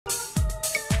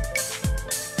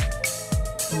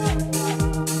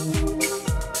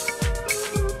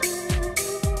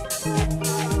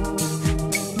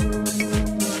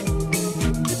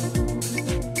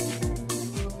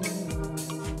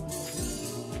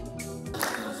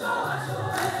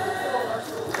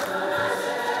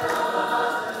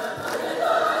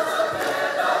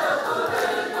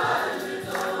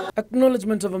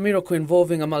acknowledgement of a miracle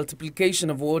involving a multiplication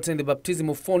of water in the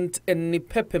baptismal font in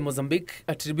Nipepe, Mozambique,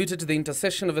 attributed to the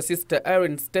intercession of a sister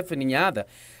Irene Stafani Nyaatha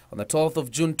on the 12th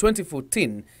of June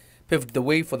 2014, paved the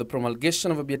way for the promulgation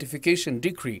of a beatification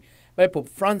decree by Pope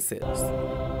Francis.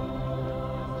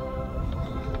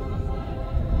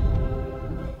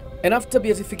 And after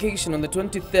beatification on the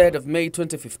 23rd of May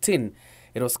 2015,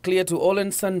 it was clear to all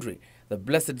and sundry that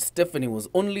Blessed Stafani was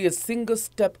only a single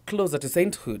step closer to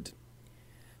sainthood.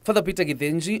 Father Peter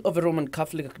Gikondi of the Roman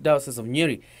Catholic Archdiocese of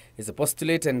Nyeri is a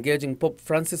postulator engaging Pope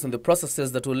Francis on the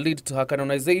processes that will lead to her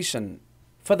canonization.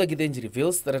 Father Gikondi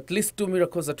reveals that at least 2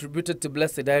 miracles attributed to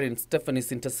Blessed Irene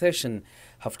Stafani's intercession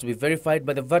have to be verified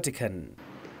by the Vatican.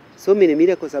 So many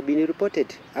miracles have been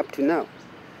reported up to now.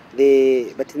 But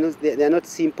they are not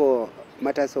simple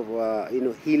matters of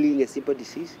healing a simple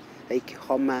disease like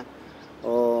homa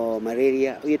or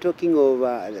malaria. We are talking of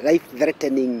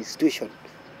life-threatening situation.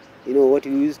 What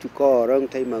we used to call a long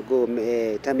time ago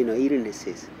terminal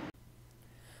illnesses.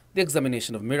 The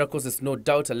examination of miracles is no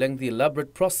doubt a lengthy,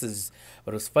 elaborate process,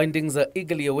 but whose findings are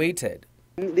eagerly awaited.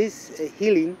 This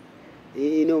healing,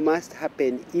 must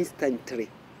happen instantly,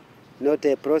 not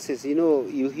a process.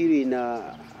 You heal in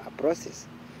a process.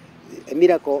 A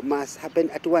miracle must happen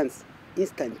at once,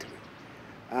 instantly,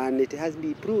 and it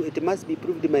must be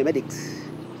proved by medics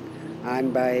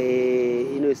and by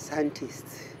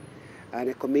scientists, and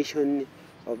a commission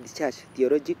of the church,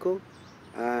 theological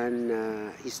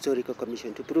and historical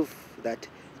commission, to prove that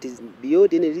it is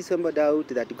beyond any reasonable doubt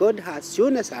that God has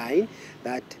shown a sign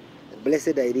that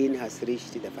Blessed Irene has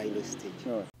reached the final stage.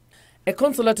 Oh. A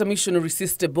Consolata Missionary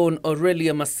Sister born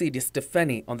Aurelia Masidi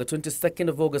Stafani on the 22nd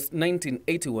of August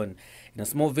 1981 in a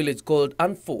small village called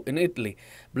Anfo in Italy,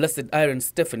 Blessed Irene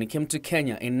Stafani came to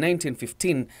Kenya in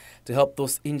 1915 to help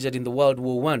those injured in the World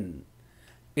War I.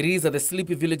 It is at the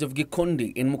sleepy village of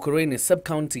Gikondi in Mukureni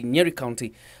sub-county, Nyeri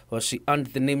County, where she earned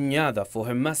the name Nyaatha for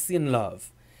her mercy and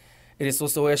love. It is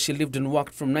also where she lived and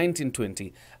worked from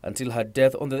 1920 until her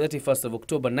death on the 31st of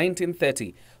October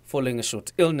 1930 following a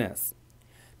short illness.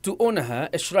 To honor her,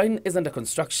 a shrine is under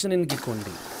construction in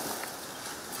Gikondi.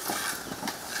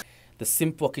 The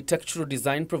simple architectural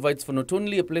design provides for not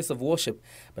only a place of worship,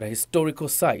 but a historical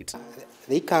site.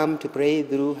 They come to pray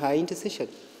through her intercession.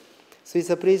 So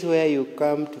it's a place where you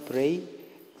come to pray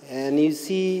and you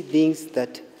see things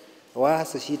that were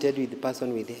associated with the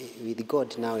person with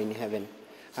God now in heaven.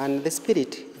 And the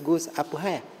spirit goes up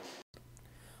higher.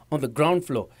 On the ground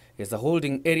floor is a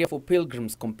holding area for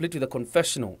pilgrims, complete with a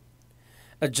confessional.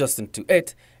 Adjacent to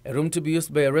it, a room to be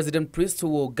used by a resident priest who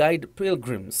will guide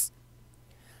pilgrims.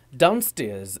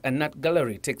 Downstairs, an art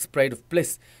gallery takes pride of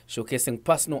place, showcasing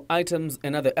personal items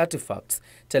and other artifacts,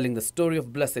 telling the story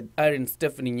of Blessed Irene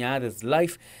Stafani Nyaatha's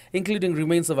life, including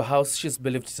remains of a house she is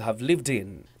believed to have lived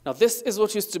in. Now, this is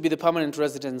what used to be the permanent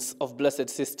residence of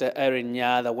Blessed Sister Irene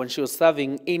Nyaatha when she was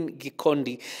serving in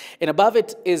Gikondi. And above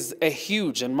it is a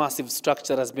huge and massive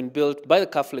structure that has been built by the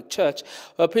Catholic Church,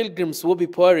 where pilgrims will be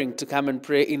pouring to come and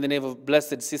pray in the name of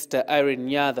Blessed Sister Irene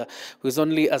Nyaatha, who is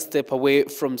only a step away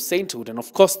from sainthood. And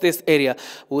of course, this area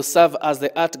will serve as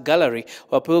the art gallery,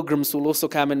 where pilgrims will also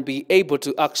come and be able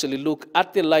to actually look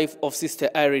at the life of Sister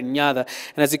Irene Nyaatha.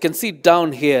 And as you can see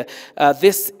down here,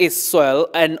 this is soil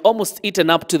and almost eaten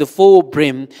up to the full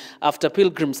brim after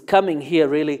pilgrims coming here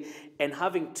really and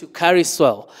having to carry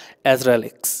soil as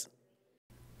relics.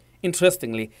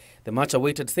 Interestingly, the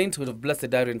much-awaited sainthood of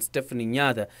Blessed Irene Stafani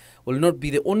Nyaatha will not be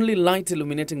the only light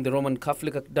illuminating the Roman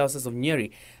Catholic Archdiocese of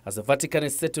Nyeri, as the Vatican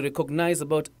is set to recognize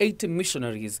about 80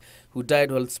 missionaries who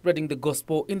died while spreading the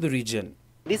gospel in the region.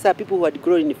 These are people who had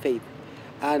grown in faith,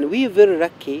 and we are very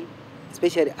lucky,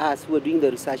 especially us who are doing the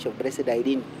research of Blessed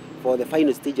Irene for the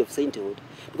final stage of sainthood,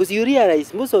 because you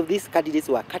realize most of these candidates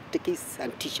were catechists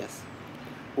and teachers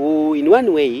who in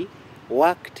one way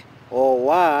worked or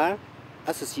were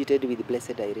associated with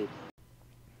Blessed Irene.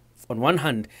 On one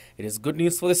hand, it is good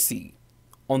news for the sea.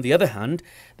 On the other hand,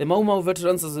 the Mau Mau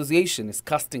Veterans Association is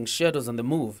casting shadows on the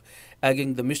move,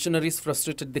 arguing the missionaries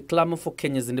frustrated the clamor for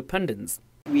Kenya's independence.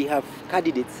 We have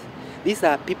candidates. These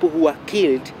are people who were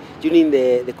killed during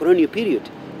the colonial period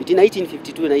between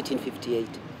 1952 and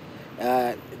 1958.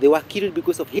 They were killed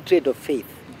because of hatred of faith,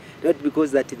 not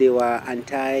because that they were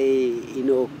anti,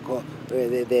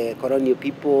 the colonial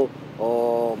people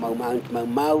or Mau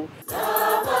Mau.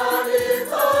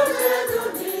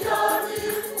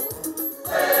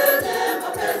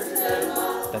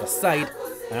 That aside,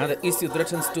 another issue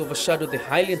threatens to overshadow the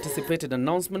highly anticipated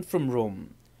announcement from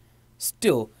Rome.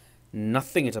 Still,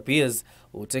 nothing, it appears,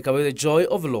 will take away the joy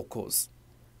of locals.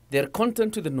 They are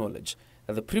content with the knowledge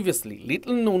that the previously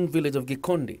little-known village of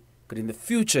Gikondi could in the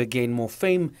future gain more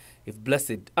fame if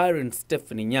Blessed Irene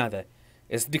Stafani Nyaatha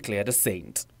is declared a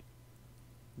saint.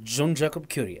 John Jacob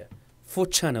Kioria for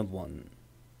Channel 1.